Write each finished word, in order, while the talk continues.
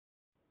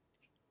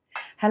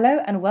Hello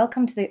and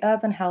welcome to the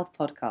Urban Health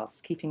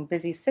Podcast, keeping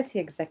busy city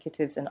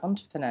executives and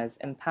entrepreneurs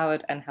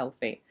empowered and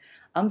healthy.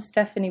 I'm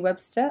Stephanie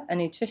Webster, a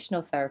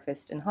nutritional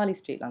therapist in Harley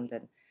Street,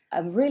 London.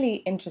 I'm really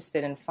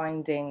interested in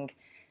finding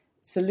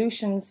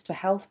solutions to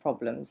health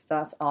problems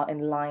that are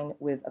in line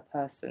with a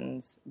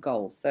person's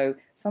goals. So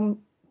some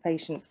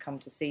patients come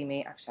to see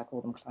me. Actually, I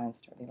call them clients.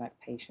 I don't really like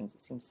patients. It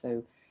seems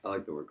so... I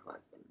like the word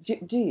clients.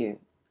 Do you?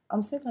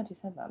 I'm so glad you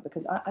said that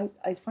because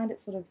I find it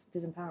sort of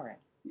disempowering.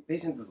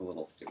 Patients is a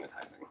little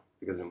stigmatizing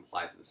because it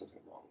implies that there's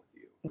something wrong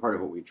with you. Part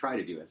of what we try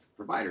to do as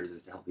providers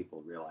is to help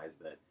people realize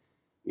that,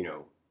 you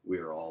know, we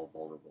are all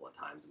vulnerable at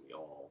times and we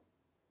all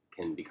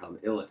can become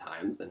ill at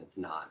times, and there's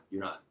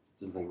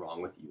nothing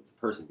wrong with you as a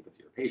person because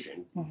you're a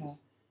patient. You just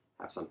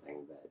have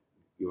something that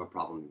you have a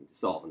problem you need to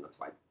solve, and that's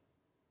why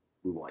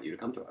we want you to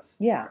come to us.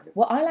 Yeah. Right?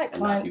 Well, I like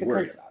and client not be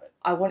worried because about it.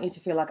 I want you to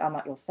feel like I'm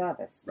at your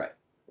service. Right.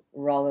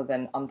 Rather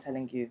than I'm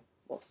telling you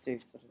what to do,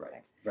 sort of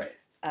thing. Right.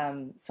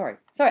 Sorry,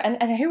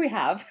 and here we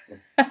have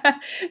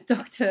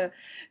Dr.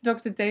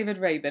 David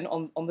Rabin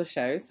on the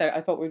show. So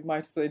I thought we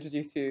might as well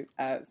introduce you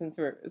since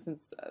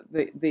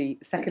the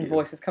second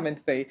voice has come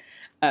into the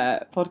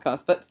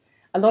podcast. But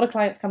a lot of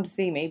clients come to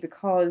see me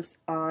because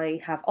I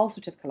have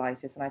ulcerative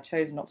colitis and I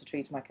chose not to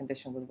treat my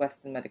condition with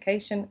Western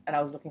medication, and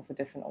I was looking for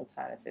different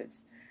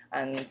alternatives.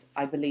 And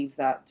I believe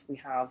that we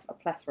have a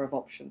plethora of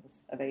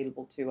options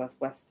available to us,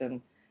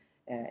 Western,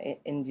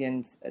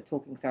 Indians,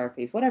 talking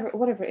therapies,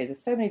 whatever it is.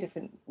 There's so many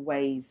different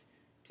ways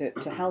to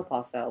help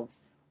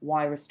ourselves.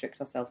 Why restrict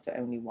ourselves to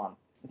only one?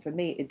 And for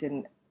me,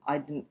 I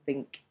didn't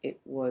think it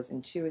was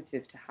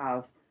intuitive to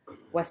have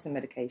Western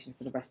medication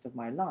for the rest of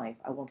my life.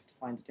 I wanted to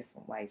find a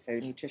different way. So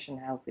nutrition,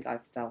 healthy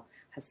lifestyle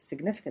has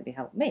significantly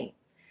helped me.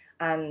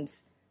 And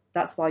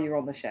that's why you're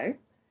on the show,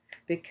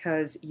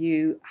 because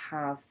you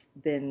have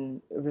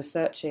been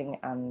researching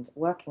and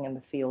working in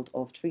the field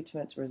of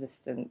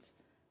treatment-resistant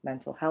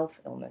mental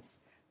health illness.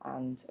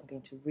 And I'm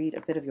going to read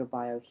a bit of your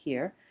bio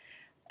here.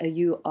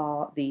 You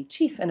are the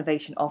Chief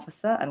Innovation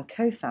Officer and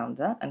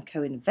co-founder and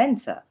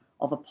co-inventor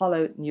of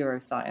Apollo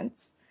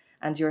Neuroscience,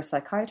 and you're a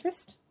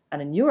psychiatrist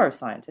and a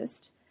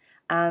neuroscientist.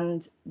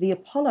 And the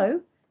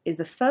Apollo is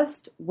the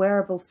first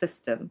wearable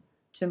system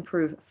to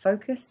improve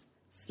focus,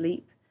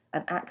 sleep,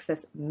 and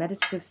access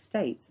meditative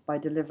states by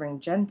delivering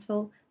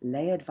gentle,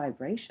 layered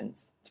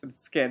vibrations to the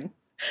skin.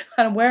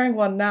 And I'm wearing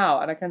one now,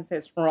 and I can say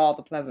it's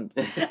rather pleasant.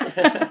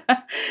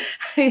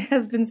 He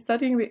has been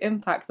studying the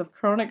impact of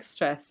chronic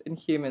stress in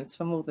humans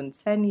for more than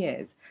 10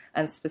 years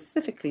and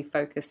specifically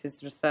focused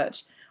his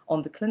research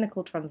on the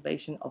clinical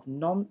translation of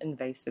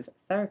non-invasive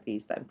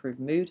therapies that improve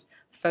mood,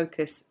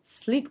 focus,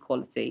 sleep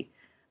quality,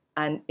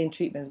 and in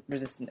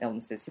treatment-resistant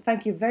illnesses. So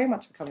thank you very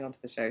much for coming onto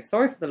the show.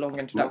 Sorry for the long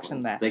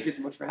introduction there. Thank you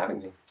so much for having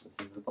me. This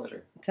is a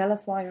pleasure. Tell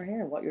us why you're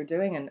here, what you're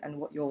doing, and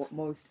what you're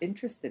most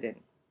interested in.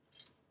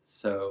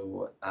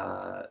 So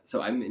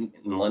I'm in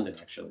London,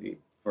 actually,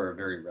 for a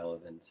very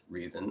relevant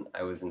reason.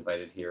 I was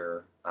invited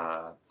here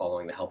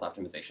following the Health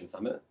Optimization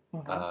Summit,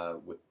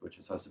 which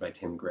was hosted by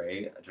Tim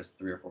Gray just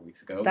 3 or 4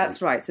 weeks ago.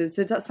 That's right. So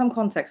some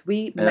context.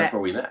 That's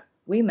where we met.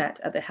 We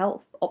met at the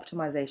Health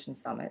Optimization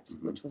Summit,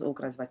 which was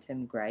organised by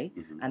Tim Gray,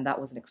 and that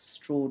was an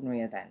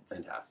extraordinary event.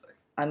 Fantastic.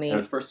 I mean, it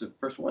was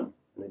first one.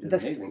 And they did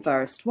amazing.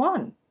 First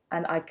one,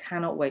 and I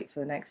cannot wait for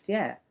the next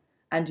year.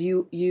 And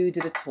you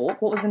did a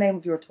talk. What was the name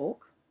of your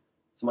talk?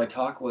 So my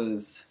talk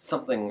was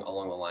something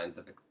along the lines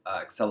of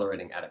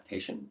accelerating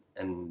adaptation,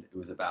 and it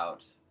was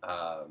about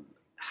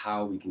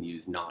how we can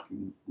use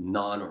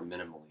non or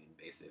minimally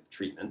invasive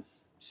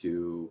treatments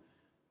to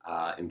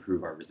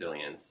improve our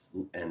resilience,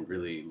 and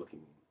really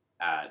looking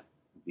at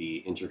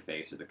the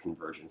interface or the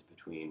convergence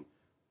between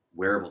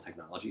wearable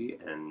technology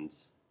and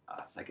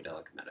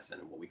psychedelic medicine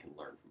and what we can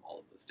learn from all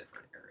of those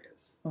different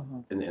areas.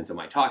 And so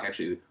my talk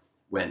actually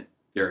went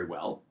very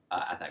well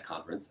at that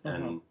conference.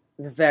 And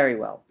very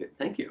well.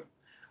 Thank you.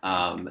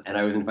 And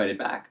I was invited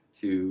back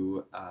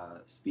to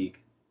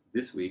speak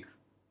this week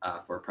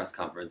for a press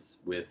conference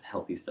with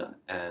Healthista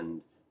and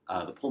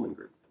the Pullman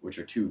Group, which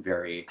are two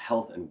very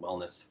health and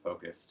wellness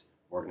focused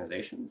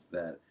organizations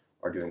that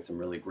are doing some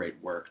really great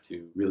work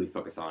to really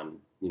focus on,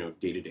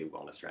 day-to-day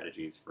wellness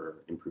strategies for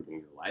improving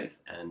your life,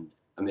 and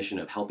a mission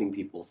of helping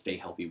people stay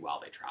healthy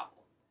while they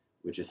travel,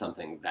 which is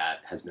something that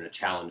has been a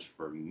challenge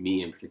for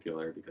me in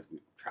particular because we're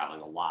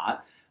traveling a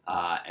lot.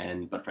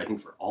 But I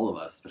think for all of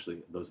us,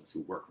 especially those of us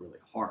who work really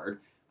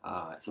hard,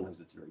 sometimes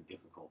it's very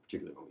difficult,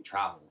 particularly when we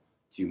travel,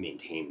 to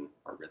maintain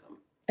our rhythm.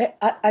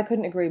 I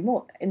couldn't agree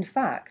more. In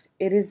fact,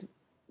 it is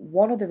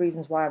one of the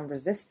reasons why I'm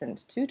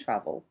resistant to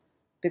travel,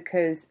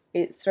 because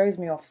it throws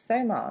me off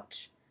so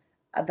much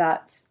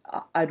that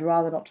I'd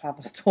rather not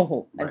travel at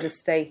all and just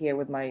stay here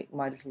with my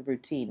little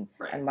routine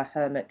and my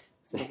hermit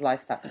sort of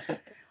lifestyle.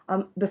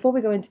 Before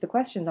we go into the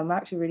questions, I'm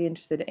actually really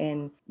interested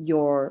in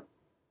your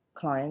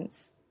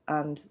clients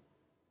and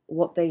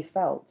what they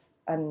felt,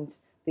 and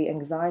the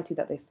anxiety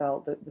that they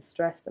felt, the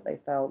stress that they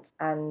felt,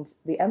 and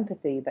the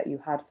empathy that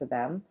you had for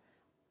them.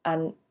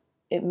 And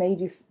it made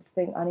you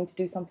think, I need to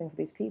do something for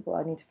these people.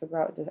 I need to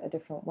figure out a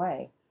different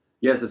way.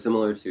 Yeah, so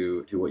similar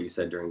to what you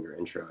said during your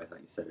intro, I thought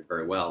you said it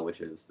very well,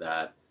 which is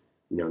that,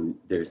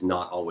 there's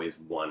not always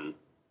one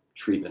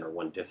treatment or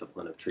one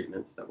discipline of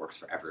treatments that works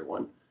for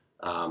everyone.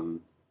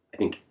 I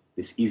think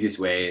this easiest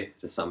way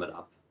to sum it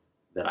up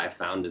that I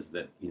found is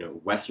that,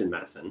 Western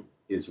medicine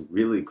is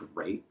really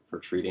great for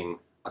treating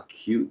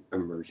acute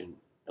emergent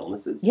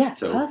illnesses. Yes,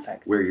 so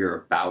perfect. Where you're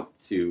about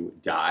to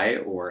die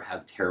or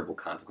have terrible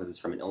consequences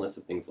from an illness,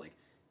 so things like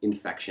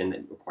infection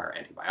that require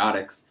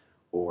antibiotics,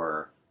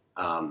 or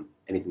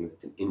anything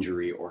that's an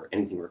injury, or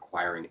anything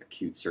requiring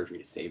acute surgery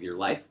to save your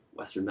life.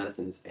 Western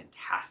medicine is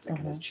fantastic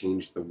and has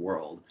changed the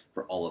world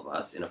for all of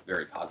us in a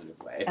very positive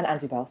way. And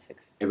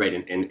antibiotics. Right,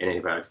 and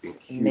antibiotics being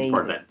a huge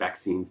part of that,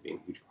 vaccines being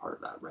a huge part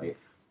of that, right?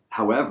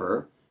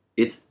 However,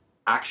 it's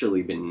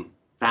actually been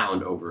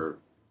found over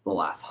the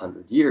last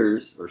 100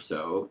 years or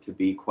so to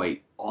be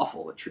quite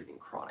awful at treating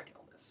chronic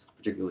illness,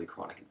 particularly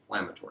chronic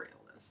inflammatory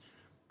illness,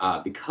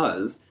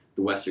 because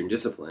the Western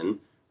discipline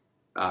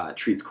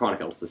treats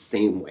chronic illness the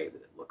same way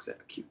that it looks at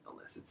acute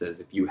illness. It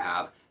says if you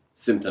have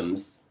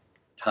symptoms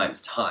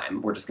times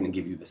time, we're just going to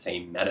give you the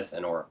same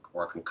medicine or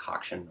a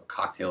concoction or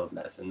cocktail of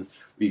medicines.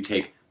 You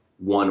take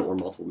one or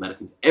multiple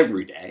medicines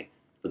every day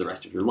for the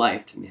rest of your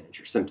life to manage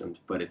your symptoms.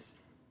 But it's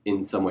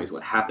in some ways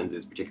what happens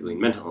is, particularly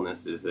in mental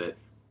illness, is that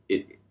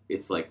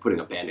it's like putting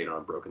a Band-Aid on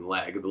a broken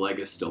leg. The leg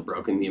is still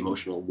broken, the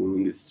emotional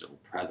wound is still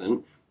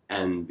present,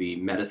 and the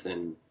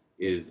medicine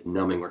is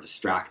numbing or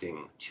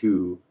distracting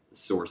to the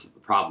source of the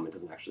problem. It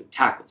doesn't actually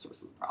tackle the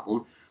source of the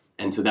problem.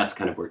 And so that's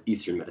kind of where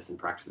Eastern medicine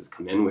practices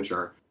come in, which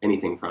are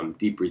anything from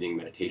deep breathing,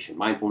 meditation,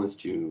 mindfulness,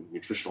 to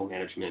nutritional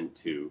management,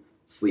 to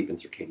sleep and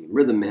circadian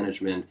rhythm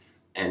management,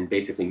 and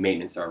basically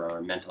maintenance of our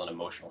mental and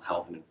emotional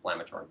health and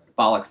inflammatory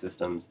metabolic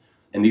systems.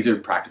 And these are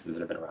practices that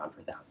have been around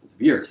for thousands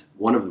of years,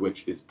 one of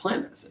which is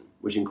plant medicine,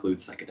 which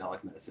includes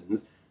psychedelic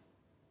medicines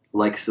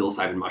like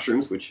psilocybin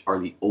mushrooms, which are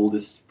the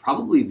oldest,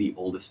 probably the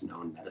oldest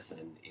known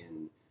medicine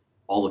in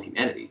all of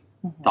humanity,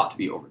 thought to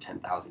be over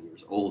 10,000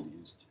 years old,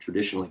 used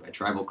traditionally by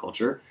tribal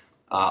culture,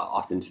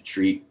 often to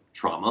treat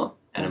trauma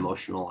and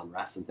emotional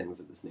unrest and things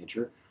of this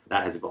nature.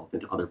 That has evolved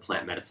into other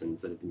plant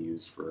medicines that have been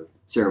used for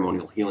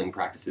ceremonial healing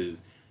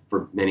practices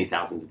for many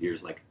thousands of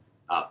years, like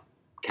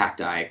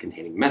cacti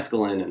containing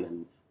mescaline, and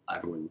then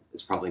everyone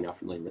is probably now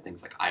familiar with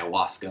things like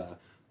ayahuasca,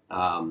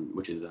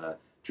 which is a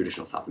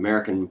traditional South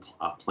American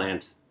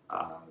plant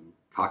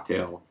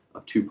cocktail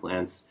of two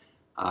plants,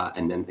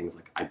 and then things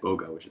like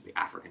iboga, which is the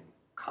African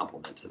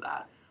complement to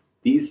that.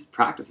 These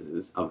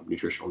practices of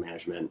nutritional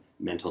management,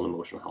 mental and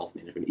emotional health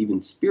management,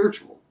 even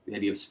spiritual, the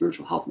idea of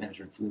spiritual health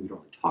management is something we don't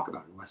really talk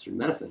about in Western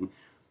medicine,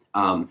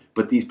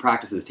 but these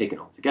practices taken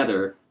all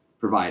together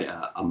provide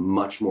a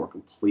much more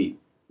complete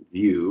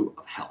view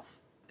of health,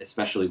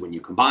 especially when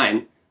you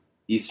combine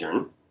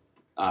Eastern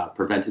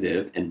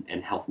preventative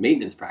and health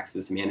maintenance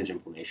practices to manage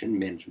inflammation,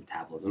 manage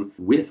metabolism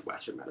with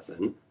Western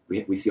medicine.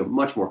 We see a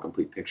much more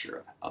complete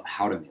picture of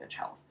how to manage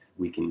health.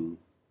 We can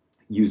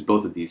use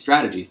both of these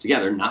strategies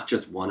together, not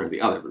just one or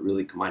the other, but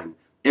really combining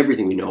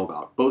everything we know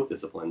about both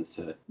disciplines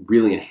to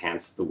really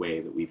enhance the way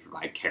that we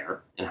provide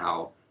care and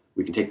how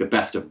we can take the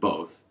best of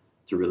both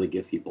to really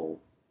give people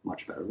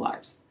much better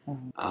lives.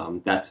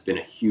 That's been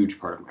a huge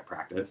part of my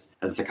practice.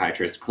 As a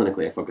psychiatrist,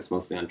 clinically, I focus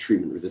mostly on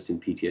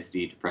treatment-resistant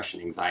PTSD, depression,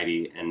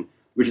 anxiety, and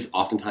which is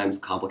oftentimes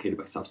complicated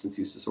by substance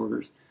use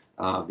disorders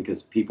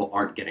because people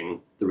aren't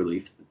getting the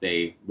relief that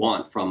they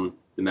want from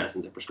the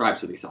medicines they're prescribed,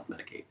 so they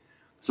self-medicate.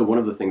 So one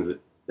of the things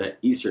that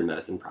Eastern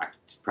medicine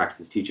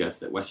practices teach us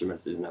that Western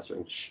medicine is now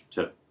starting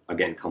to,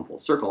 again, come full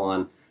circle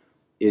on,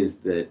 is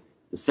that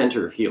the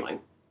center of healing,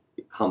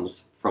 it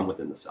comes from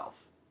within the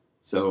self.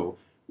 So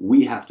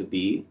we have to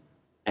be,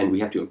 and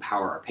we have to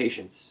empower our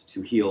patients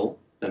to heal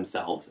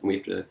themselves, and we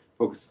have to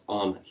focus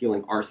on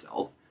healing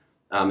ourselves.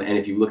 And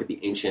if you look at the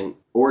ancient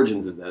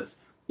origins of this,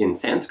 in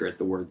Sanskrit,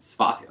 the word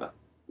svathya,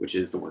 which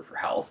is the word for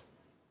health,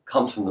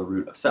 comes from the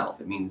root of self.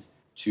 It means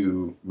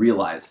to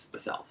realize the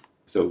self.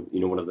 So,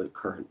 one of the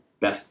current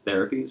best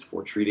therapies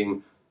for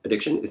treating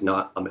addiction is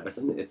not a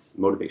medicine, it's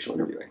motivational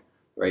interviewing,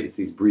 right? It's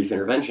these brief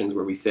interventions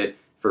where we sit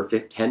for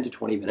 10 to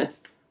 20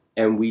 minutes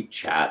and we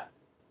chat,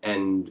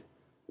 and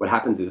what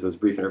happens is those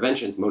brief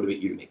interventions motivate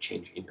you to make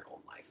change in your own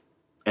life.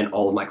 And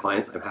all of my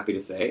clients, I'm happy to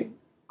say,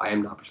 I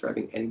am not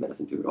prescribing any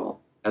medicine to at all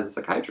as a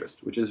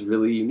psychiatrist, which is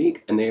really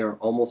unique, and they are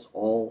almost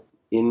all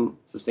in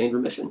sustained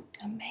remission.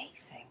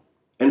 Amazing.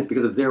 And it's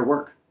because of their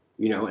work,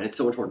 and it's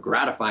so much more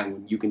gratifying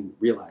when you can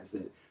realize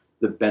that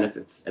the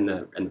benefits and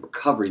the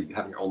recovery that you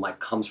have in your own life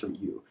comes from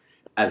you.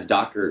 As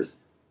doctors,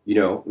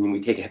 when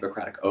we take a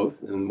Hippocratic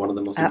oath, and one of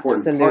the most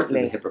important parts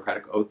of the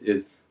Hippocratic oath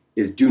is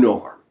do no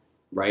harm,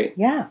 right?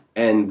 Yeah.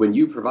 And when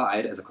you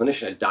provide, as a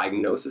clinician, a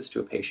diagnosis to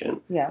a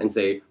patient and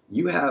say,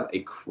 you have a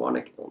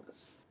chronic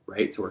illness,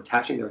 right? So we're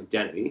attaching their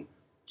identity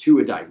to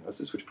a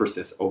diagnosis, which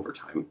persists over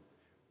time.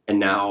 And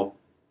now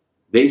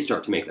they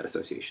start to make that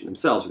association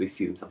themselves, or they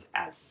see themselves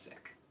as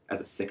sick, as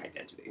a sick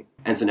identity.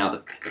 And so now the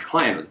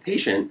client or the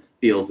patient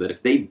feels that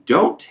if they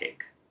don't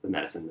take the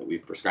medicine that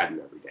we've prescribed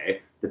them every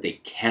day, that they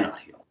cannot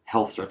heal.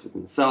 Health starts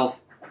within the self.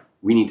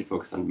 We need to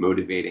focus on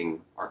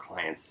motivating our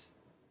clients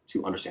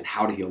to understand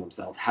how to heal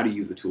themselves, how to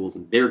use the tools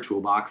in their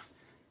toolbox,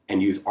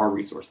 and use our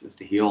resources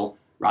to heal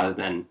rather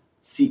than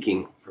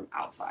seeking from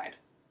outside.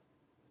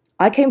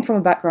 I came from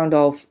a background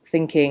of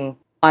thinking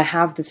I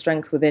have the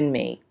strength within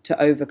me to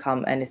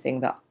overcome anything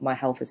that my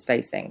health is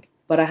facing.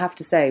 But I have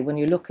to say, when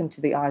you look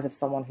into the eyes of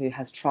someone who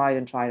has tried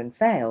and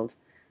failed,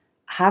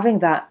 having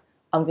that,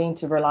 I'm going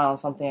to rely on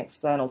something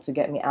external to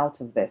get me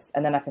out of this,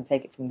 and then I can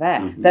take it from there.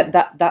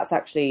 Mm-hmm. That's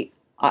actually,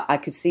 I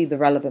could see the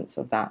relevance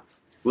of that.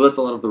 Well, that's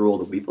a lot of the role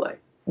that we play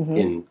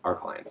in our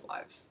clients'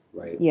 lives,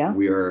 right? Yeah.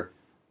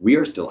 We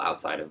are still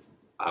outside of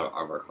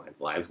our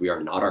clients' lives. We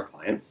are not our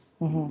clients,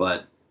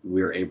 but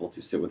we're able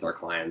to sit with our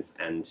clients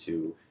and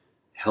to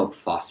help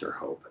foster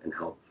hope and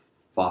help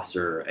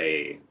foster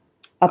a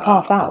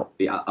path out,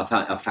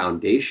 a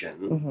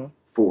foundation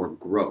for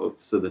growth,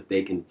 so that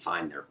they can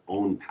find their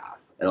own path.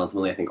 And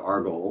ultimately, I think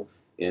our goal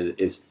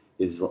is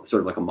sort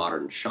of like a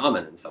modern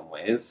shaman in some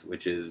ways,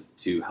 which is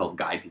to help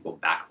guide people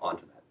back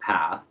onto that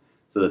path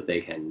so that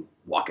they can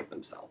walk it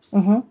themselves.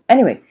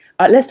 Anyway,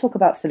 let's talk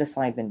about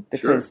psilocybin,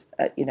 because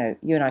Sure.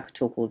 You and I could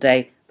talk all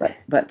day,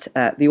 but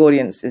the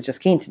audience is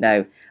just keen to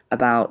know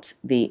about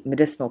the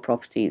medicinal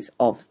properties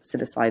of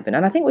psilocybin.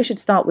 And I think we should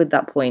start with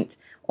that point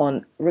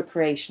on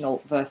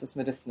recreational versus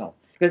medicinal,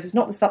 because it's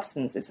not the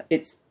substance,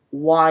 it's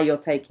why you're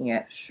taking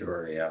it.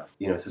 Sure, yeah.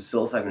 So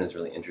psilocybin is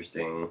really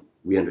interesting.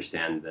 We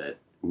understand that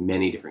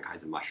many different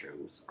kinds of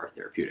mushrooms are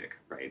therapeutic,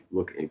 right?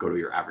 Go to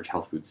your average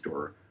health food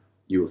store,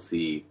 you will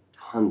see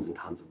tons and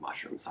tons of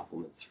mushroom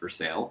supplements for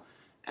sale.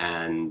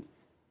 And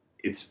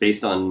it's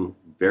based on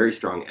very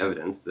strong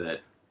evidence that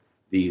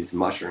these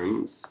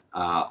mushrooms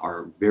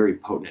are very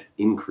potent at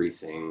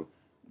increasing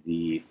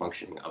the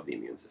functioning of the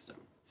immune system.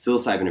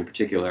 Psilocybin in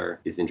particular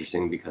is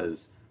interesting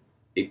because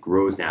it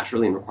grows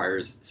naturally and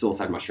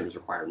psilocybin mushrooms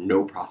require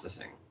no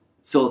processing.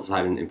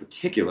 Psilocybin in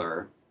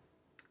particular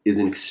is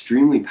an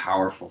extremely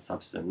powerful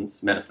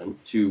medicine,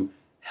 to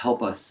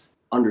help us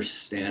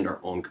understand our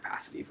own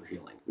capacity for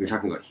healing. We're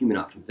talking about human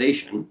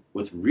optimization.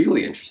 What's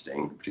really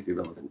interesting,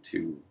 particularly relevant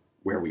to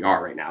where we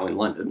are right now in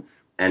London,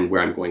 and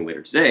where I'm going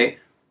later today,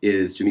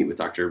 is to meet with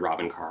Dr.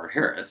 Rabin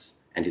Harris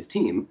and his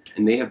team,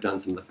 and they have done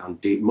some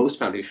of the most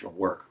foundational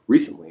work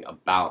recently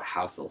about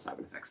how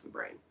psilocybin affects the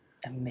brain.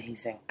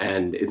 Amazing.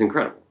 And it's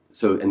incredible.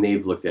 And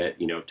they've looked at,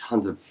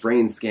 tons of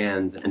brain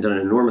scans and done an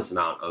enormous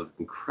amount of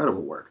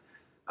incredible work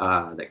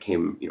that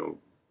came,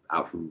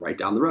 out from right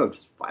down the road,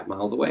 just 5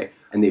 miles away.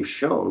 And they've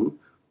shown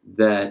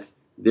that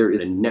there is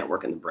a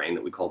network in the brain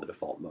that we call the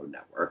default mode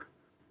network.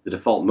 The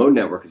default mode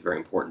network is very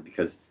important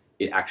because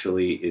it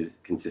actually is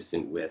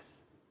consistent with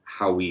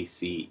how we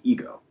see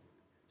ego.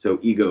 So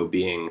ego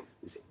being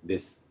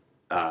this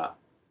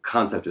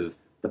concept of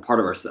the part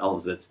of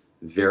ourselves that's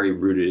very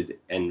rooted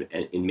in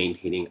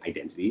maintaining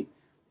identity,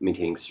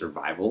 maintaining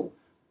survival,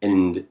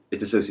 and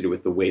it's associated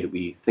with the way that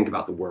we think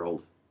about the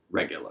world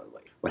regularly.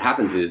 What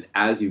happens is,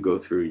 as you go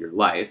through your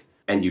life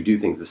and you do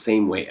things the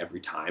same way every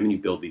time and you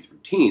build these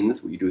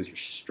routines, what you do is you're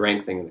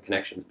strengthening the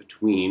connections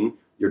between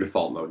your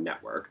default mode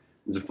network.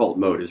 The default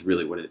mode is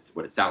really what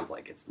it sounds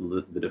like. It's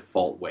the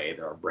default way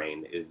that our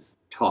brain is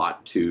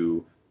taught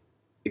to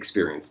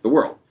experience the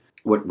world.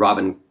 What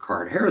Rabin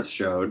Harris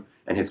showed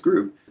and his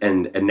group,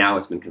 and now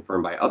it's been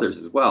confirmed by others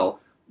as well,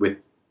 with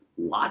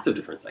lots of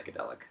different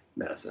psychedelic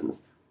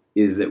medicines,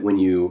 is that when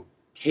you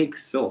take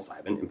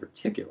psilocybin in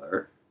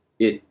particular,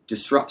 it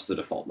disrupts the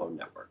default mode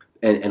network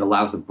and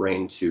allows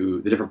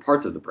the different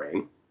parts of the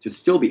brain to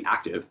still be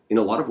active, in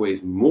a lot of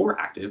ways more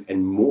active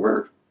and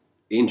more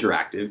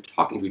interactive,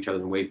 talking to each other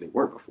in ways they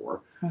weren't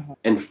before,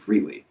 and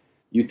freely.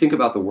 You think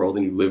about the world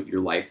and you live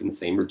your life in the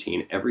same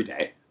routine every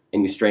day,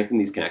 and you strengthen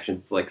these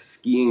connections. It's like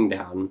skiing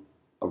down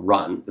a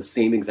run, the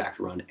same exact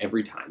run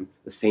every time,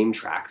 the same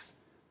tracks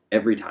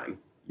every time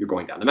you're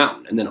going down the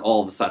mountain. And then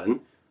all of a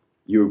sudden,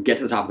 you get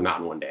to the top of the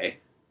mountain one day,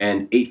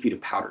 and 8 feet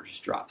of powder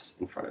just drops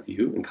in front of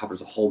you and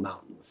covers a whole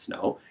mountain with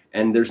snow,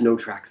 and there's no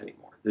tracks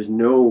anymore. There's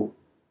no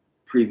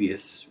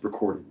previous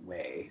recorded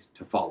way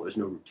to follow. There's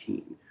no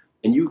routine.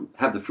 And you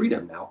have the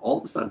freedom now, all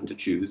of a sudden, to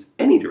choose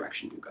any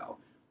direction you go,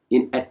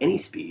 at any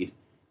speed,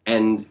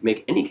 and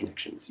make any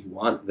connections you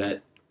want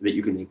that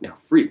you can make now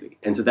freely.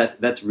 And so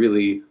that's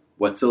really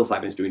what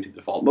psilocybin is doing to the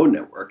default mode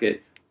network.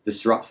 It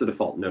disrupts the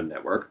default mode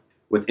network.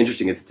 What's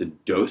interesting is it's a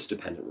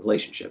dose-dependent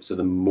relationship. So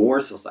the more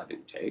psilocybin you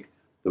take,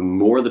 the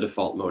more the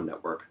default mode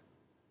network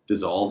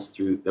dissolves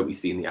that we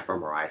see in the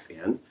fMRI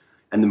scans,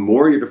 and the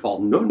more your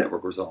default mode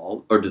network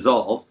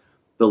dissolves,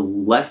 the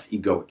less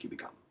egoic you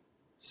become.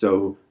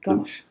 So, the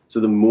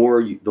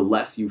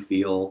less you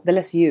feel. The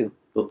less you.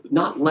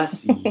 Not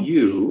less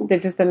you. They're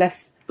just the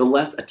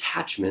less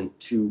attachment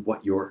to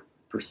what your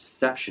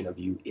perception of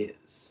you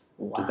is.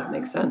 Wow. Does that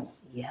make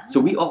sense? Yeah.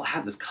 So we all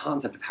have this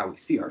concept of how we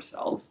see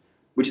ourselves,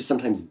 which is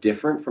sometimes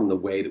different from the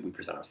way that we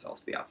present ourselves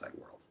to the outside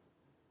world,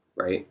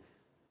 right?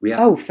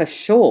 For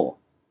sure.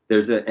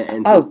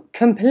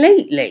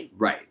 Completely.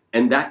 Right.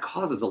 And that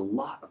causes a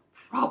lot of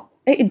problems.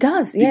 It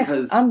does,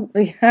 yes.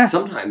 Because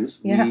sometimes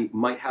we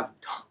might have,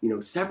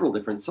 several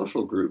different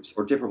social groups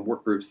or different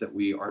work groups that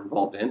we are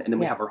involved in, and then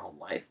we have our home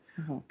life.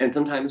 And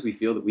sometimes we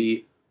feel that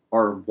we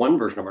are one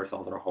version of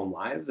ourselves in our home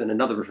lives and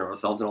another version of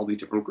ourselves in all these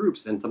different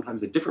groups, and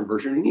sometimes a different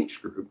version in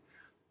each group.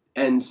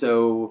 And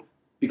so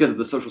because of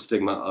the social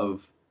stigma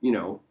of,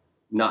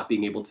 not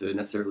being able to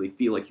necessarily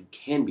feel like you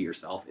can be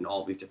yourself in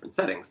all these different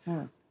settings,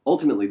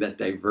 ultimately that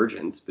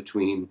divergence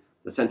between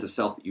the sense of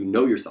self that you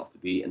know yourself to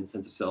be and the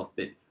sense of self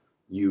that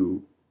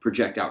you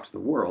project out to the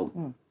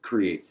world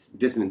creates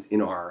dissonance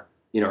in our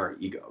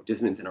ego,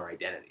 dissonance in our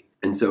identity.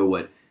 And so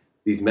what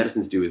these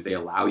medicines do is they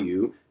allow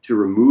you to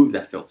remove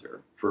that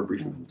filter for a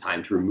brief amount of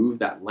time, to remove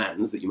that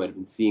lens that you might have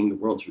been seeing the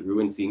world through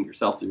and seeing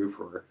yourself through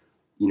for,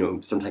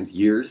 sometimes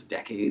years,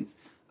 decades,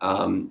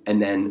 and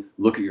then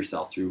look at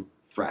yourself through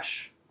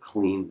fresh,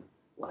 clean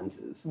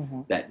lenses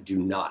that do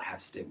not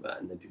have stigma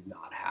and that do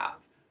not have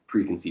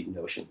preconceived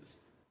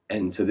notions.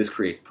 And so this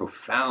creates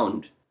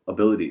profound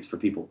abilities for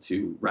people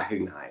to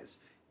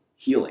recognize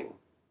healing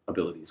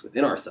abilities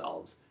within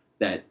ourselves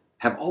that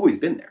have always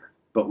been there,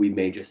 but we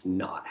may just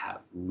not have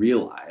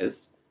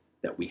realized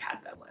that we had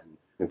them. And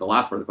I think the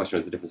last part of the question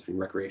is the difference between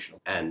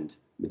recreational and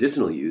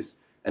medicinal use.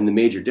 And the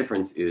major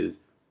difference is,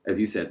 as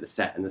you said, the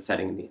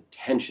setting and the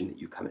intention that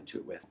you come into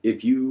it with.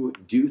 If you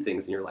do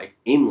things in your life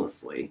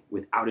aimlessly,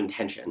 without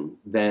intention,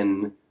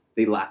 then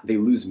they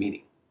lose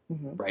meaning,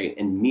 right?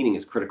 And meaning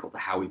is critical to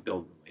how we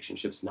build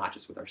relationships, not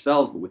just with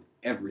ourselves, but with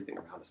everything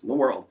around us in the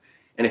world.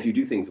 And if you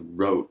do things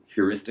rote,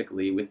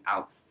 heuristically,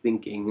 without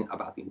thinking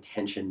about the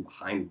intention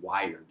behind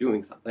why you're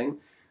doing something,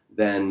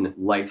 then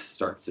life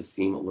starts to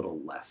seem a little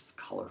less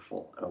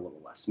colorful and a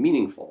little less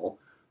meaningful.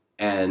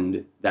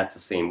 And that's the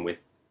same with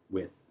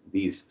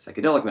these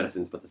psychedelic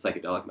medicines, but the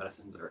psychedelic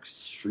medicines are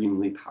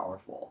extremely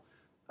powerful.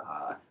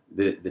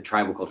 The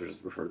tribal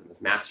cultures refer to them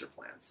as master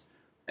plants.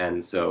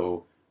 And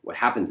so what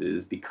happens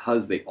is,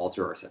 because they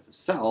alter our sense of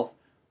self,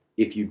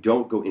 if you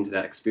don't go into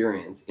that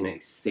experience in a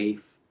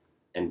safe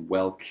and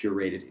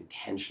well-curated,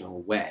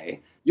 intentional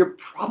way, you're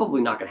probably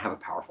not going to have a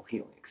powerful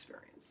healing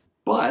experience.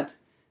 But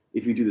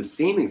if you do the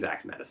same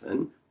exact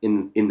medicine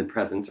in the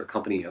presence or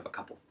company of a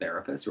couple of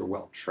therapists who are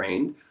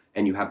well-trained,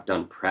 and you have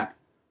done prep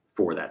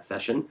for that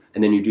session,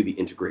 and then you do the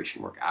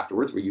integration work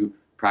afterwards, where you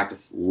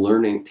practice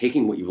learning,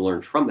 taking what you've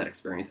learned from that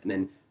experience and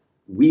then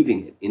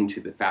weaving it into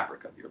the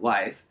fabric of your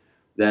life,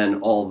 then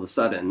all of a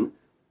sudden,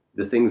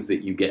 the things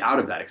that you get out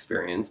of that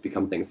experience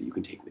become things that you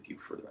can take with you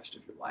for the rest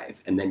of your life.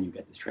 And then you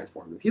get this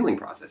transformative healing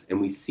process. And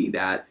we see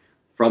that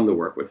from the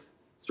work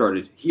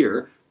started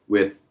here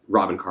with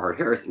Robin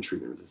Carhart-Harris in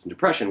treatment-resistant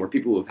depression, where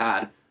people who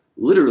have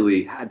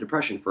literally had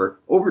depression for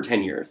over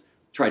 10 years,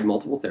 tried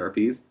multiple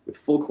therapies with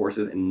full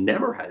courses and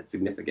never had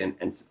significant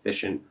and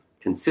sufficient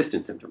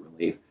consistent symptom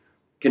relief,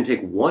 can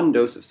take one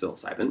dose of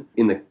psilocybin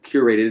in the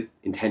curated,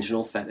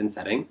 intentional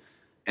setting,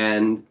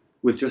 and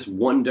with just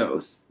one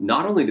dose,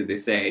 not only did they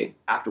say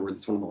afterwards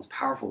it's one of the most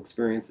powerful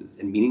experiences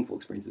and meaningful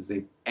experiences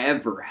they've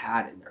ever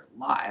had in their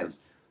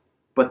lives,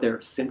 but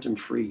they're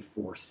symptom-free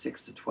for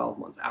 6 to 12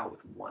 months out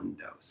with one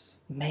dose.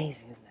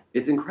 Amazing, isn't it?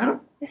 It's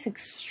incredible. It's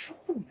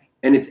extraordinary.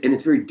 And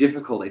it's very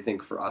difficult, I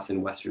think, for us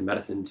in Western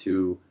medicine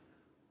to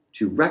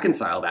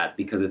reconcile that,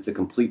 because it's a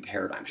complete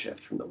paradigm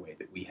shift from the way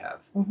that we have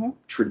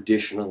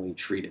traditionally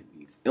treated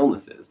these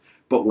illnesses.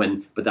 But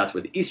that's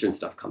where the Eastern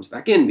stuff comes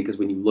back in, because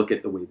when you look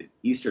at the way that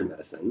Eastern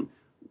medicine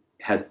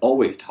has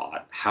always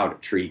taught how to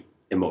treat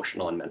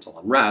emotional and mental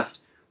unrest,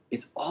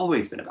 it's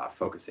always been about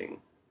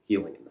focusing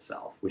healing in the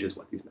self, which is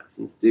what these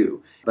medicines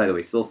do. By the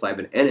way,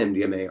 psilocybin and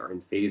MDMA are in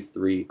phase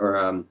 3, or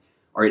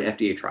are in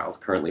FDA trials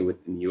currently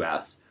within the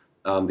US.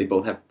 They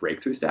both have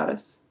breakthrough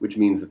status, which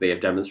means that they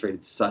have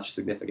demonstrated such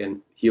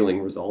significant healing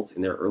results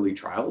in their early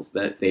trials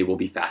that they will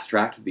be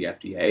fast-tracked to the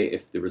FDA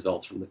if the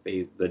results from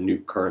the new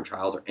current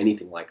trials are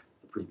anything like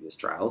the previous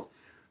trials,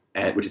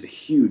 which is a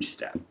huge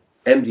step.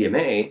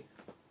 MDMA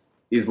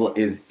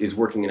is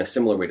working in a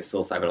similar way to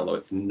psilocybin, although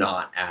it's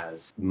not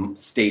as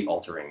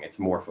state-altering. It's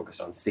more focused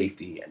on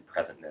safety and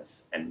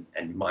presentness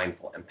and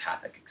mindful,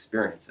 empathic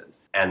experiences.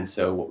 And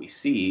so what we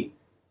see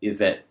is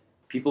that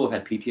people who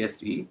have had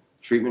PTSD,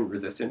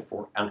 treatment-resistant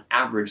for an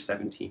average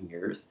 17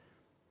 years,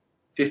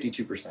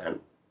 52%,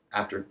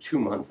 after 2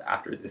 months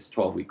after this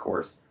 12-week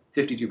course,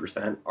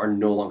 52% are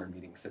no longer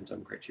meeting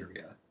symptom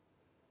criteria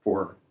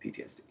for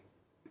PTSD.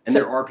 And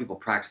there are people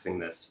practicing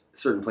this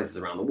certain places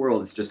around the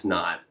world. It's just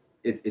not,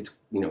 it's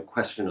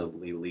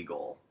questionably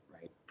legal,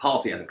 right?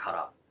 Policy hasn't caught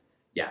up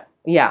yet.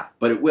 Yeah.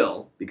 But it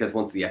will, because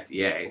once the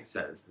FDA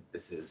says that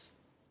this is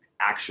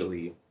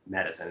actually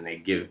medicine and they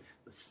give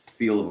the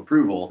seal of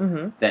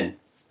approval, then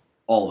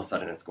all of a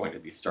sudden it's going to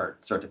be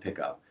start to pick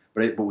up.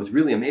 But what's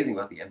really amazing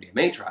about the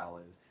MDMA trial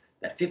is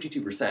that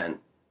 52%,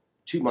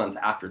 2 months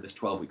after this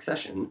 12-week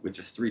session, with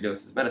just 3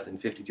 doses of medicine,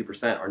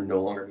 52% are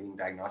no longer meeting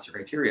diagnostic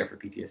criteria for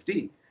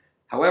PTSD.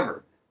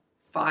 However,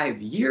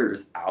 5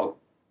 years out,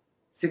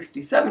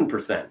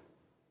 67%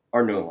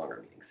 are no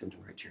longer meeting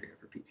symptom criteria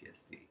for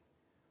PTSD.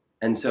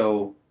 And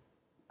so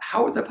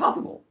how is that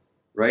possible,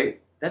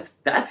 right?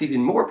 That's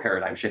even more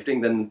paradigm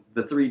shifting than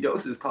the 3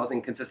 doses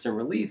causing consistent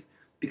relief,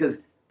 because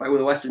by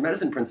the Western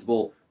medicine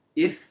principle,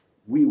 if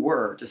we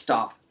were to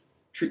stop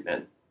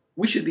treatment,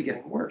 we should be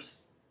getting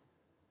worse.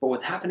 But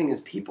what's happening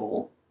is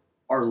people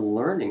are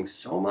learning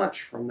so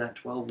much from that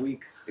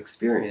 12-week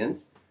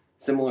experience,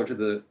 similar to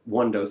the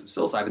one dose of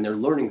psilocybin. They're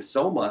learning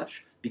so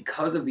much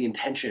because of the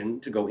intention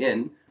to go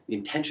in, the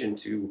intention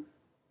to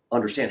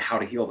understand how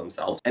to heal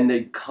themselves. And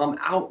they come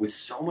out with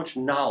so much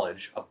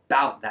knowledge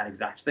about that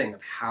exact thing,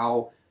 of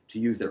how to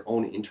use their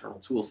own internal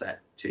tool set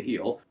to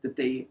heal, that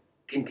they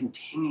can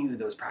continue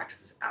those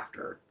practices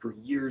after for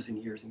years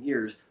and years and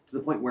years, to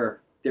the point where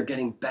they're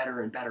getting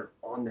better and better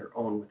on their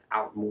own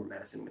without more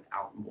medicine,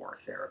 without more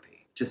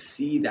therapy. To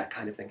see that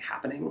kind of thing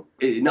happening,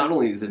 it not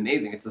only is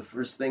amazing, it's the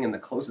first thing and the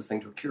closest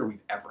thing to a cure we've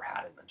ever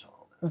had in mental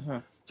illness. Mm-hmm.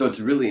 So it's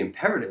really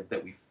imperative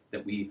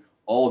that we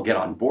all get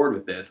on board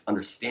with this,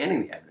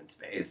 understanding the evidence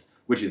base,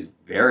 which is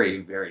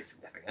very, very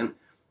significant.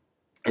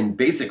 And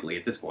basically,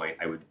 at this point,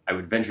 I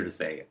would venture to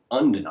say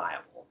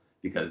undeniable,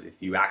 because if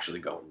you actually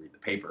go and read the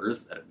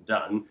papers that have been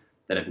done,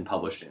 that have been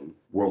published in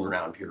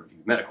world-renowned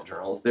peer-reviewed medical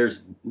journals,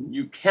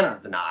 you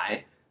cannot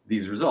deny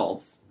these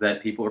results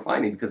that people are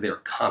finding, because they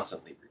are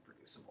constantly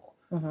reproducible,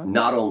 mm-hmm.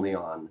 not only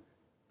on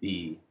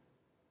the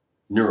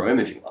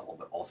neuroimaging level,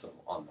 but also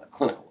on the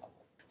clinical level.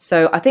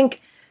 So I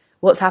think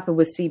what's happened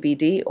with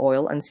CBD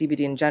oil and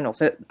CBD in general,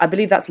 so I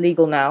believe that's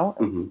legal now,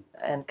 mm-hmm.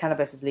 and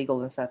cannabis is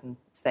legal in certain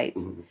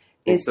states. Mm-hmm.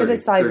 Is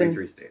psilocybin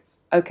 33 states.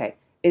 Okay.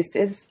 Is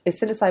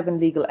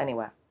psilocybin legal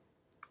anywhere?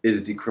 It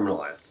is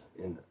decriminalized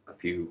in a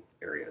few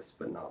areas,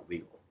 but not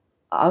legal.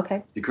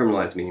 Okay.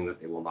 Decriminalized meaning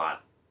that they will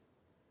not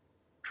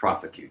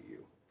prosecute you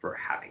for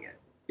having it.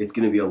 It's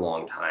going to be a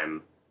long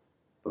time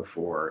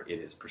before it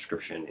is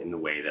prescription in the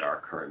way that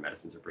our current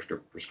medicines are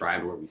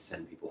prescribed, where we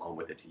send people home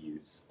with it to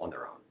use on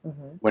their own.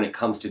 Mm-hmm. When it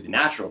comes to the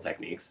natural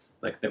techniques,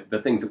 like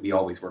the things that we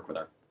always work with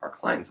our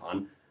clients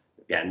on,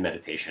 again,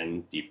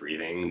 meditation, deep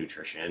breathing,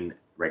 nutrition,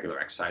 regular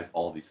exercise,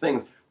 all of these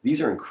things, these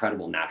are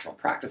incredible natural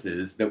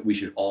practices that we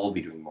should all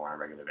be doing more on a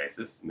regular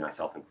basis,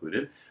 myself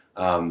included.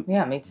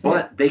 Yeah, me too.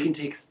 But they can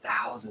take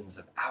thousands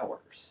of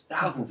hours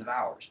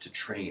to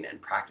train and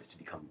practice to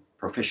become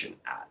proficient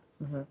at.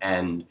 Mm-hmm.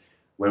 And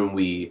when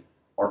we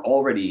are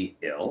already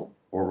ill,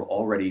 or we're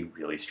already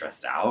really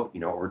stressed out,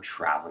 or we're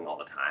traveling all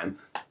the time,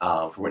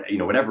 for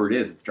whatever it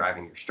is that's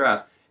driving your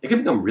stress, it can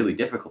become really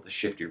difficult to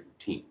shift your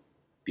routine,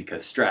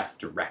 because stress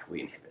directly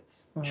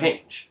inhibits mm-hmm.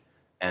 change.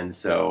 And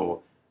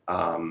so,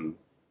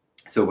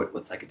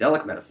 what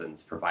psychedelic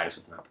medicines provide us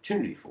with an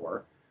opportunity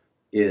for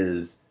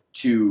is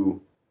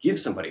to give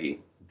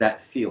somebody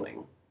that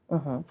feeling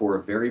mm-hmm. for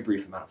a very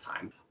brief amount of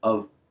time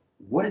of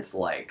what it's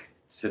like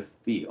to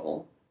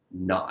feel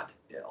not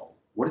ill.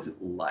 What is it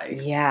like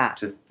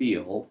to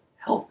feel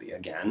healthy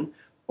again,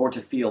 or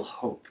to feel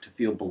hope, to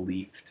feel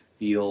belief, to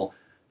feel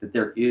that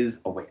there is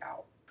a way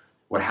out?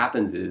 What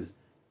happens is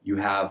you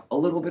have a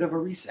little bit of a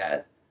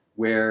reset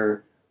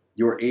where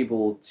you're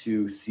able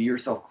to see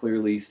yourself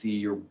clearly,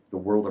 see the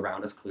world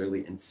around us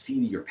clearly, and see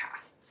your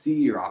path, see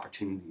your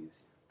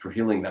opportunities for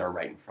healing that are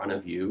right in front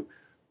of you,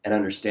 and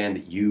understand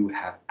that you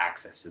have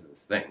access to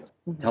those things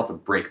mm-hmm. to help to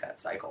break that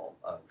cycle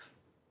of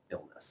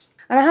illness.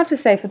 And I have to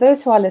say, for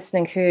those who are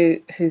listening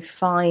who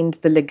find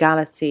the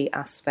legality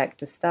aspect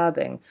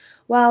disturbing,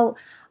 well,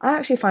 I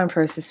actually find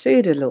processed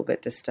food a little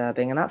bit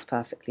disturbing, and that's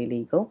perfectly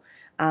legal.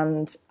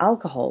 And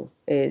alcohol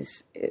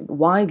is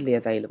widely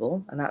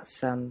available, and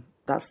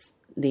that's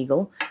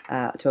legal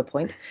to a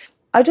point.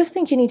 I just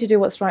think you need to do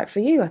what's right for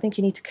you. I think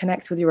you need to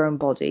connect with your own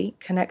body,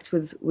 connect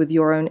with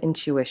your own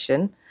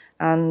intuition,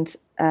 and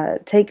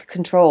take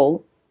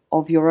control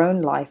of your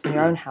own life and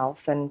your own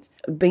health, and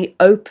be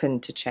open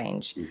to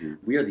change. Mm-hmm.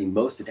 We are the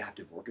most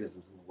adaptive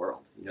organisms in the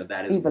world.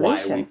 That is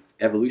why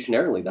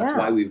evolutionarily, that's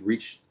why we've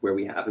reached where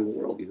we have in the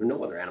world.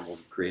 No other animals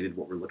have created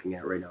what we're looking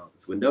at right now at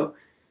this window,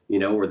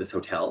 or this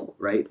hotel,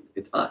 right?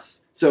 It's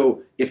us.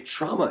 So if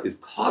trauma is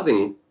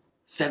causing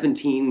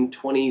 17,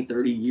 20,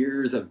 30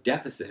 years of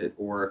deficit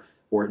or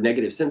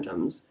negative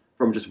symptoms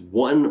from just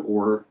one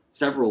or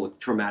several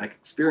traumatic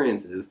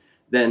experiences,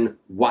 then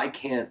why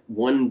can't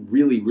one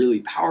really, really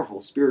powerful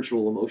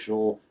spiritual,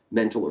 emotional,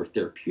 mental, or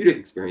therapeutic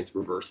experience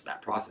reverse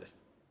that process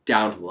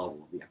down to the level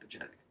of the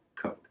epigenetic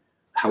code?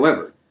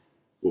 However,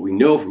 what we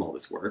know from all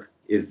this work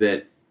is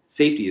that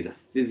safety is a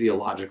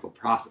physiological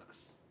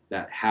process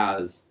that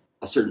has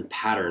a certain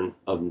pattern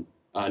of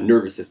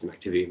nervous system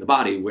activity in the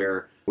body,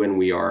 where when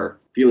we are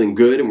feeling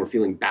good and we're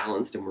feeling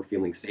balanced and we're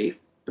feeling safe,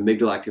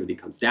 amygdala activity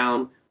comes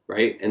down,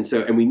 right?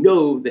 And we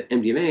know that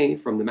MDMA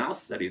from the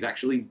mouse studies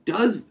actually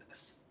does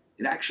this.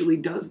 It actually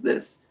does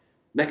this.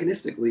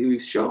 Mechanistically,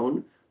 we've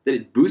shown that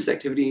it boosts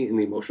activity in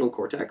the emotional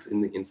cortex,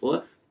 in the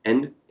insula,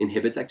 and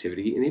inhibits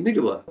activity in the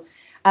amygdala.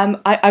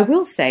 I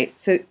will say,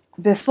 so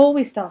before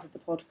we started the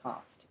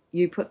podcast,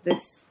 you put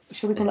this,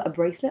 should we call it a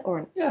bracelet or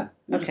an... Yeah,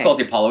 we just call it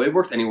the Apollo. It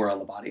works anywhere on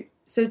the body.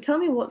 So tell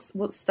me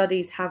what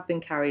studies have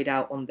been carried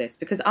out on this,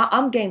 because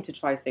I'm game to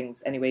try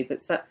things anyway,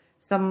 but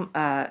some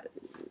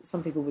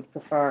people would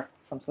prefer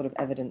some sort of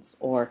evidence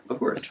or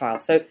a trial.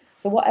 So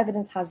what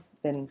evidence has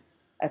been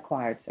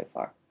acquired so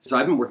far? So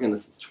I've been working on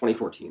this since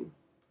 2014.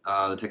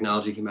 The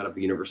technology came out of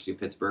the University of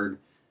Pittsburgh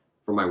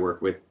from my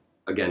work with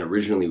again,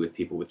 originally with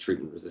people with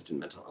treatment-resistant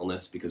mental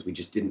illness, because we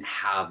just didn't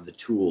have the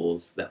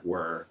tools that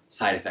were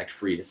side effect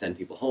free to send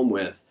people home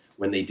with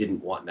when they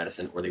didn't want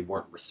medicine or they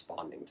weren't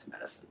responding to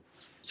medicine.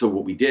 So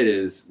what we did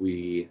is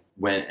we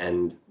went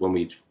and when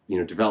we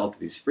developed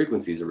these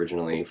frequencies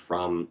originally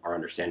from our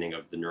understanding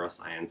of the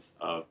neuroscience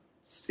of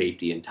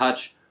safety and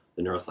touch,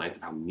 the neuroscience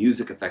of how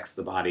music affects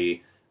the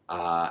body,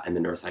 and the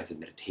neuroscience of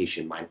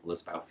meditation,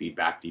 mindfulness,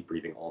 biofeedback, deep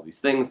breathing, all these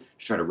things, to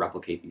try to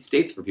replicate these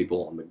states for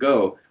people on the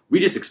go. We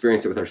just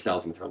experienced it with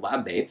ourselves and with our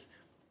lab mates,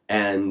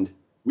 and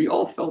we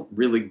all felt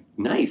really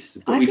nice.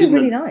 But I feel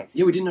really nice.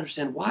 Yeah, we didn't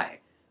understand why.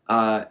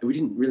 We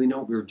didn't really know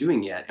what we were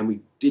doing yet, and we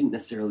didn't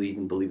necessarily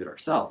even believe it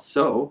ourselves.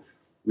 So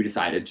we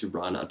decided to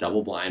run a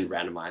double-blind,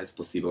 randomized,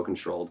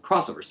 placebo-controlled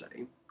crossover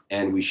study.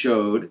 And we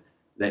showed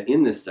that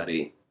in this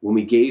study, when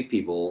we gave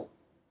people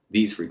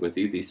these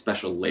frequencies, these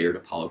special layered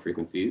Apollo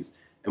frequencies,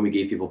 and we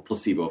gave people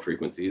placebo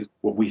frequencies,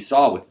 what we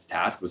saw with this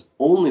task was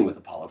only with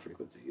Apollo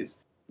frequencies,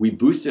 we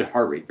boosted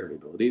heart rate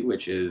variability,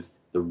 which is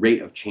the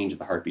rate of change of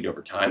the heartbeat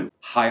over time.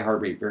 High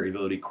heart rate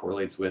variability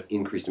correlates with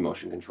increased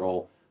emotion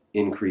control,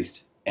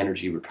 increased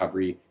energy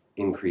recovery,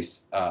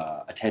 increased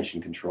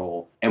attention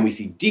control, and we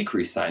see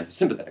decreased signs of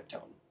sympathetic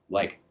tone,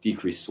 like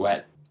decreased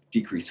sweat,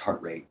 decreased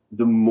heart rate.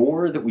 The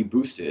more that we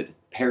boosted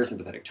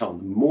parasympathetic tone,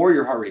 the more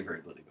your heart rate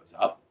variability goes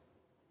up,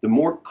 the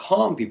more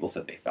calm people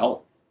said they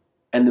felt,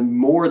 and the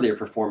more their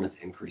performance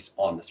increased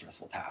on the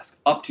stressful task,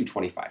 up to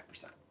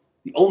 25%.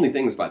 The only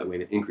things, by the way,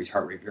 that increase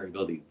heart rate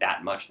variability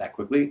that much, that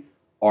quickly,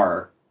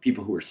 are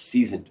people who are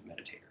seasoned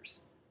meditators,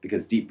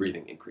 because deep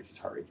breathing increases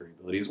heart rate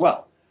variability as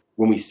well.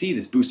 When we see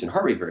this boost in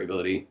heart rate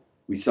variability,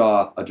 we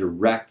saw a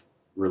direct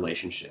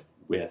relationship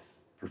with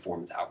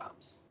performance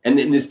outcomes. And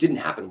this didn't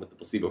happen with the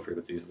placebo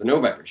frequencies of the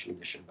no vibration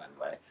condition, by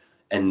the way.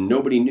 And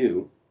nobody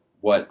knew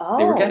what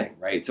they were getting,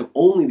 right? So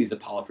only these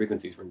Apollo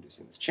frequencies were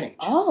inducing this change.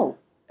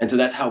 And so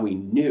that's how we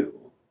knew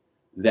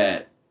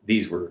that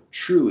these were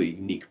truly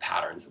unique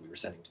patterns that we were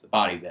sending to the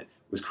body that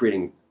was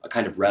creating a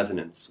kind of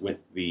resonance with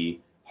the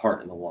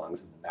heart and the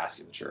lungs and the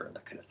vasculature and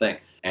that kind of thing.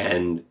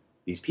 And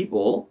these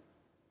people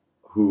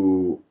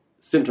who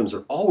symptoms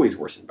are always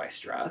worsened by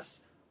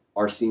stress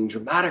are seeing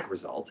dramatic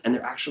results, and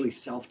they're actually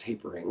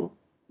self-tapering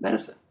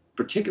medicine,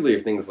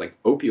 particularly things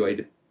like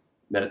opioid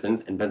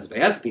medicines and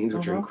benzodiazepines,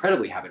 which are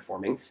incredibly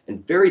habit-forming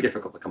and very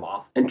difficult to come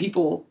off. And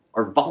people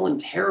are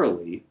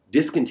voluntarily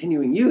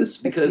discontinuing use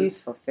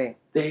because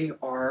they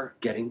are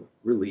getting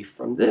relief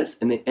from this,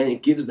 and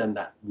it gives them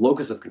that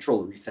locus of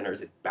control that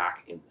recenters it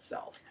back in the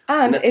self.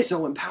 And that's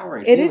so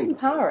empowering. It is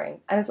empowering,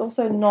 and it's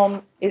also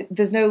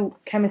there's no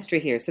chemistry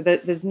here, so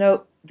there's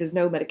no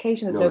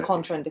medication, there's no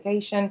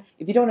contraindication.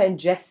 If you don't want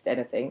to ingest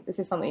anything, this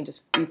is something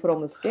you put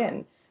on the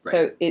skin. Right.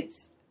 So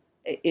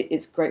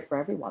it's great for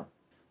everyone.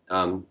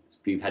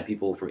 We've had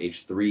people from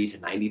age 3 to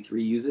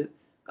 93 use it.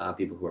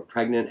 People who are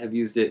pregnant have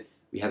used it.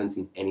 We haven't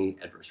seen any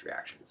adverse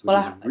reactions, which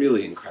is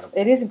really incredible.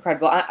 It is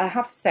incredible. I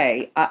have to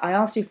say, I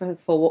asked you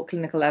for what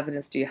clinical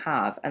evidence do you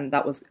have, and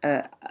that was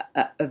a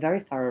very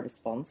thorough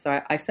response.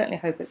 So I certainly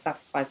hope it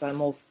satisfies our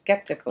more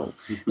skeptical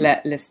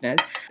listeners.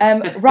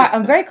 Right,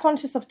 I'm very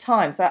conscious of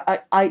time, so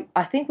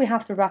I think we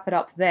have to wrap it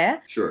up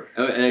there. Sure,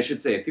 and I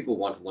should say, if people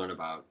want to learn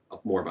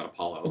more about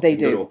Apollo, they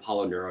do. Go to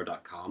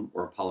apolloneuro.com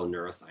or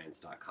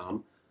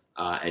apolloneuroscience.com,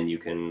 and you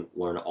can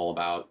learn all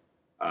about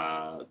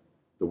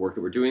the work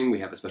that we're doing. We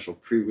have a special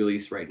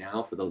pre-release right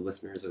now for the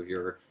listeners of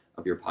your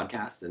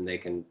podcast, and they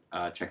can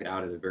check it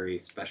out at a very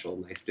special,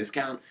 nice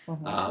discount.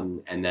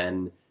 And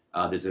then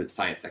there's a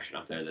science section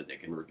up there that they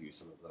can review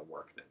some of the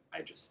work that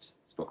I just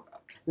spoke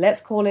about. Let's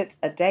call it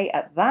a day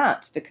at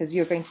that, because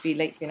you're going to be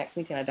late for your next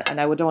meeting, and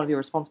I don't want to be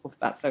responsible for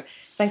that. So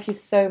thank you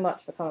so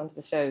much for coming onto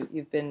the show.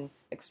 You've been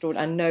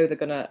extraordinary. I know they're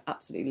going to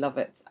absolutely love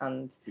it,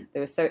 and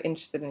they were so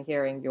interested in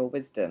hearing your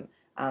wisdom,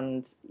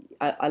 and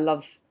I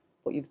love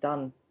what you've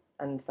done.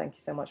 And thank you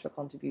so much for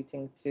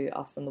contributing to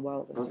us and the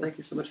world. Well, thank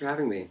you so much for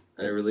having me.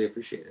 I really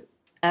appreciate it.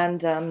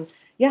 And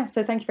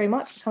so thank you very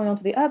much for coming on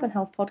to the Urban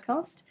Health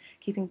Podcast,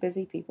 keeping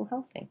busy people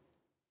healthy.